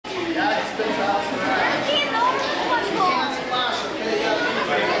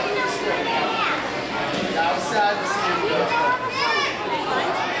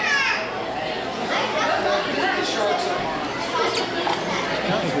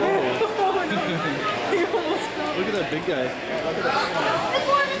Look at that big guy. The big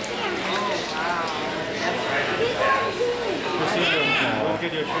one is here. Oh, wow. That's right. The big one is here. We'll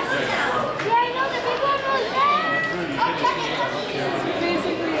get your shirt right. Yeah, I know the big one was there.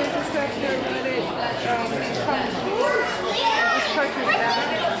 Basically, it's a structure that it comes. This structure is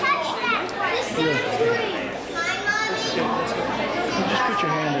Touch that. The centering. Just put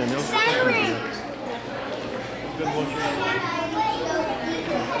your hand in. Centering.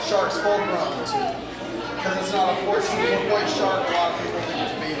 Shark's full grown. Because it's not a 14-foot shark, a lot of people think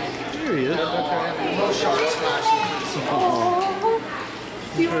it's baby. There he is. Most sharks are actually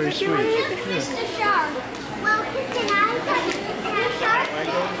Do you want to do it? It's the shark. Well, can I touch the shark?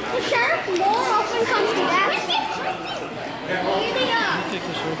 The shark more often comes to that. Here they are.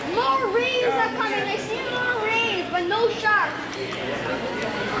 More rays are coming. I see more rays, but no shark.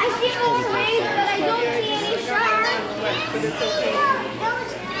 I see more rays, but I don't see any shark. Did you see those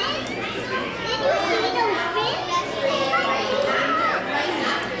fins?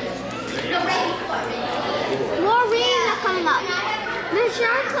 More rays are coming up. The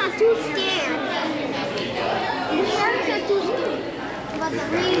sharks are too scared. The sharks are too scared. But the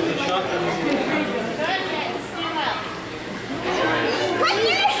rays are What?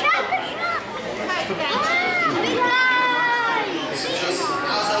 You're a shark! Big guy! just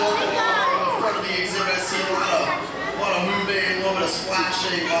as I look in front of the exhibit, I see a lot of moving, a little bit of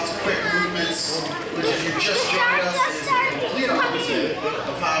splashing, lots of quick movements, which if you just joined us is the complete opposite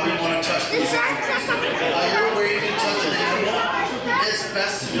of how we want to touch these animals. You're waiting to touch an animal, it's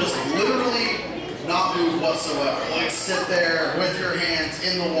best to just literally not move whatsoever. Like sit there with your hands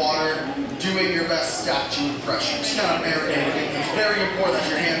in the water, doing your best statue pressure. Just kind of marinating. It's very important that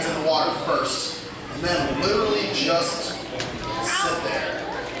your hands in the water first, and then literally just sit there.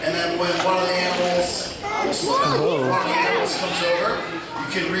 And then when one of the animals comes over, you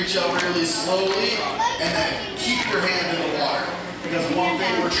can reach out really slowly and then keep your hand in the water. Because one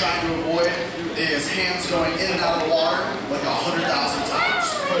thing we're trying to avoid is hands going in and out of the water like 100,000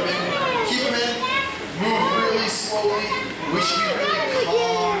 times. Put them in, keep them in, move really slowly. We should be really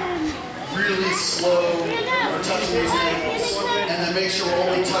calm, really slow when we're touching these animals. And then make sure we're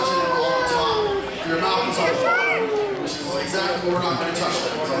only touching them on top. Your mouth is on the bottom, which is exactly what we're not going to touch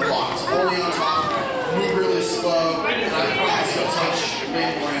them. It's on the bottom. It's only on top. Move really slow, and I promise you'll touch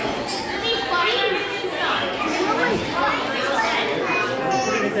many more animals.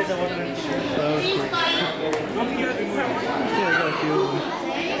 Yeah, I got a few of them.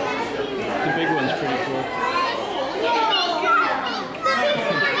 The big one's pretty cool.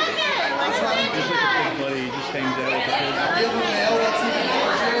 Just like a big buddy, he just hangs out with the kids. You have a male that's even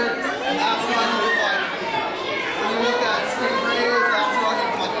larger, and that's not even like, when you look at stingrays, that's not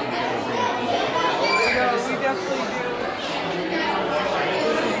even like a male. We definitely do.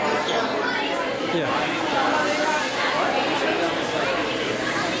 Yeah.